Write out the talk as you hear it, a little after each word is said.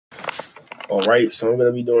All right, so I'm going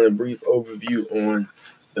to be doing a brief overview on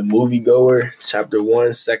the Moviegoer, Chapter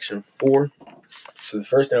 1, Section 4. So the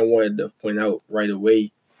first thing I wanted to point out right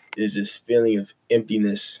away is this feeling of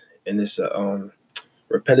emptiness and this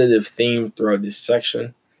repetitive theme throughout this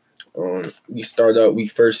section. We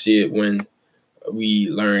first see it when we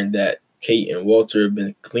learn that Kate and Walter have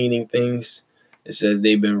been cleaning things. It says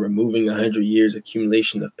they've been removing 100 years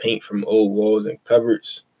accumulation of paint from old walls and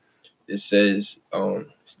cupboards. It says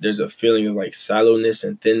there's a feeling of like sallowness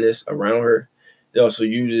and thinness around her. It also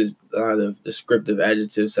uses a lot of descriptive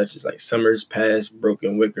adjectives such as like summers past,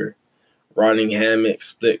 broken wicker, rotting hammock,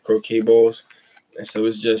 split croquet balls. And so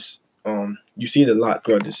it's just, you see it a lot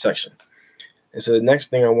throughout this section. And so the next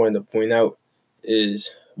thing I wanted to point out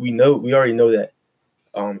is we already know that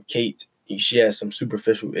Kate, she has some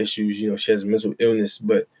superficial issues. She has mental illness,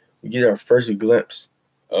 but we get our first glimpse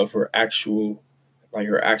of her actual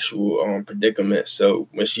predicament. So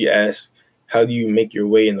when she asks, how do you make your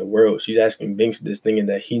way in the world? She's asking Binks this, thinking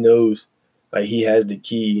that he knows, like he has the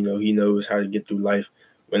key, he knows how to get through life.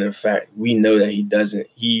 When in fact, we know that he doesn't.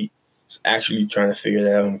 He's actually trying to figure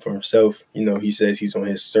that out for himself. He says he's on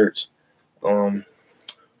his search. So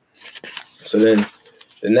then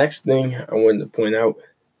the next thing I wanted to point out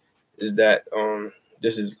is that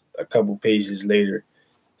this is a couple pages later.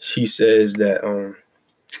 She says that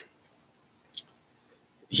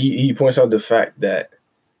he points out the fact that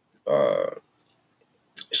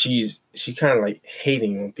she kind of like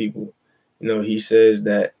hating on people. He says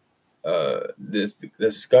that the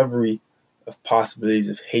discovery of possibilities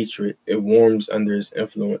of hatred, it warms under his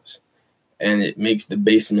influence, and it makes the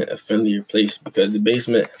basement a friendlier place, because the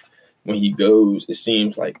basement, when he goes, it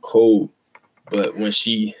seems like cold, but when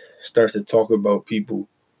she starts to talk about people,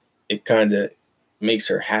 it kind of makes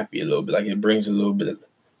her happy a little bit. Like it brings a little bit of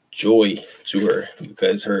joy to her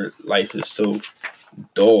because her life is so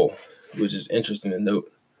dull, which is interesting to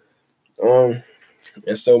note.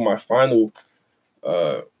 And so my final,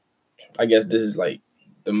 I guess this is like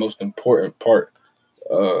the most important part.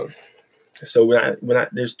 So when I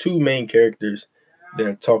there's two main characters that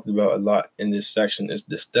I've talked about a lot in this section. Is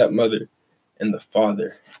the stepmother and the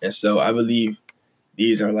father. And so I believe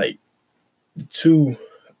these are like two,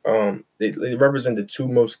 they represent the two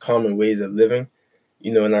most common ways of living,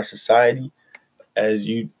 in our society. As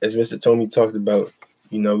Mr. Tomey talked about,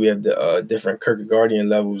 we have the different Kierkegaardian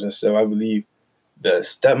levels. And so I believe the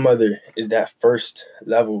stepmother is that first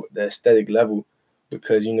level, the aesthetic level,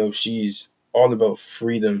 because, she's all about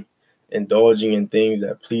freedom, indulging in things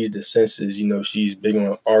that please the senses. She's big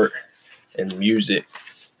on art and music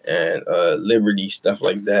and liberty, stuff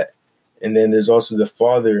like that. And then there's also the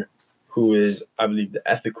father, who is, I believe, the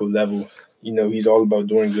ethical level. He's all about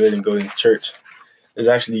doing good and going to church. There's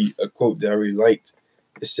actually a quote that I really liked.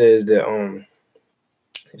 It says that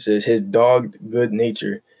his dogged good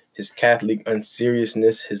nature, his Catholic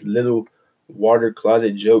unseriousness, his little water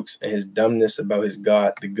closet jokes, and his dumbness about his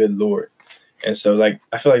God, the good Lord. And so, like,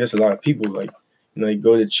 I feel like there's a lot of people, like, they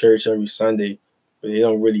go to church every Sunday, but they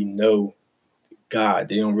don't really know God.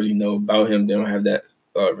 They don't really know about him. They don't have that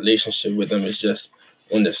relationship with him. It's just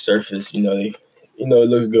on the surface. It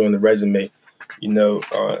looks good on the resume.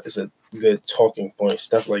 It's a good talking point,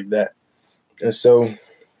 stuff like that. And so,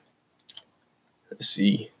 let's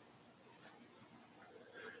see.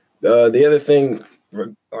 The other thing,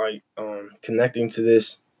 connecting to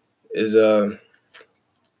this, is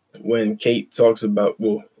when Kate talks about,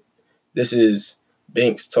 this is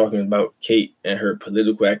Binks talking about Kate and her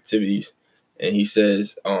political activities. And he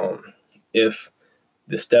says, if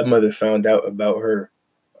the stepmother found out about her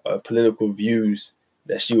political views,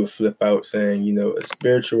 that she would flip out, saying, a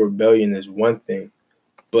spiritual rebellion is one thing,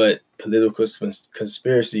 but political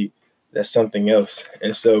conspiracy, that's something else.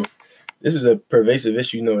 And so this is a pervasive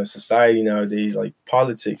issue, in society nowadays. Like,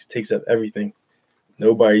 politics takes up everything.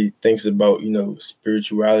 Nobody thinks about,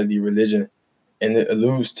 spirituality, religion. And it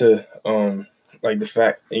alludes to, the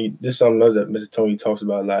fact, and this is something else that Mr. Tomey talks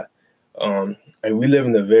about a lot. We live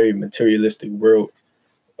in a very materialistic world.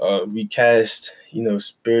 We cast,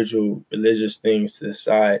 spiritual, religious things to the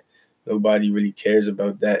side. Nobody really cares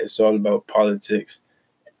about that. It's all about politics,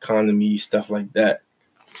 economy, stuff like that.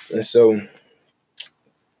 And so,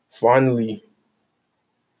 finally,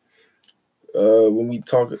 when we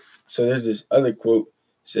talk, so there's this other quote.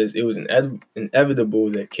 It says, it was inevitable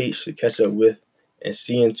that Kate should catch up with and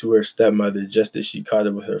see into her stepmother just as she caught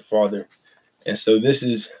up with her father. And so this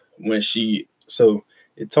is when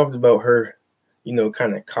it talked about her,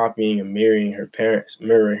 kind of copying and mirroring her parents.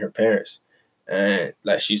 And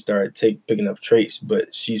like she started picking up traits,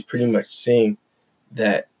 but she's pretty much seeing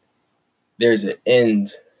that there's an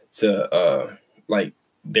end to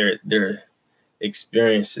their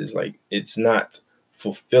experiences. Like, it's not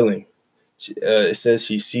fulfilling. It says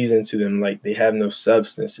she sees into them like they have no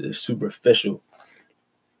substance. It's superficial.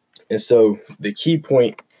 And so the key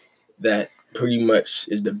point that pretty much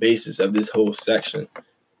is the basis of this whole section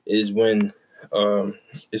is when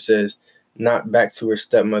it says, not back to her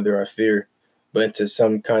stepmother, I fear, but into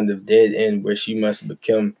some kind of dead end where she must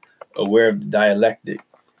become aware of the dialectic.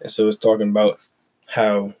 And so it's talking about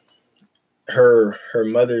how her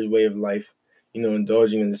mother's way of life,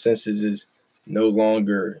 indulging in the senses is no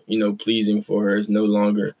longer, pleasing for her, is no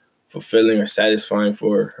longer fulfilling or satisfying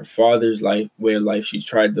for her. Her father's way of life, she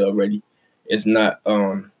tried to already. It's not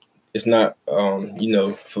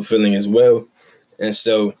fulfilling as well. And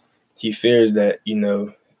so he fears that,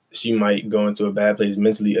 she might go into a bad place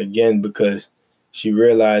mentally again, because she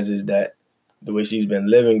realizes that the way she's been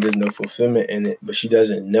living, there's no fulfillment in it, but she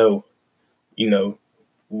doesn't know,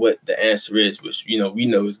 what the answer is, which, we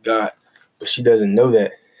know is God, but she doesn't know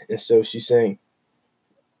that. And so she's saying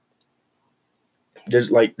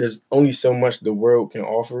there's only so much the world can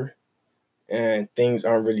offer, and things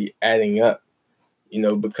aren't really adding up,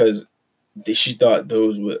 because she thought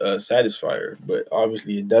those would satisfy her, but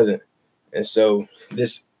obviously it doesn't. And so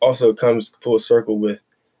this also comes full circle with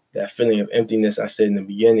that feeling of emptiness I said in the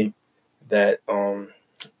beginning, that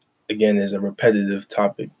again is a repetitive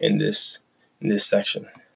topic in this section.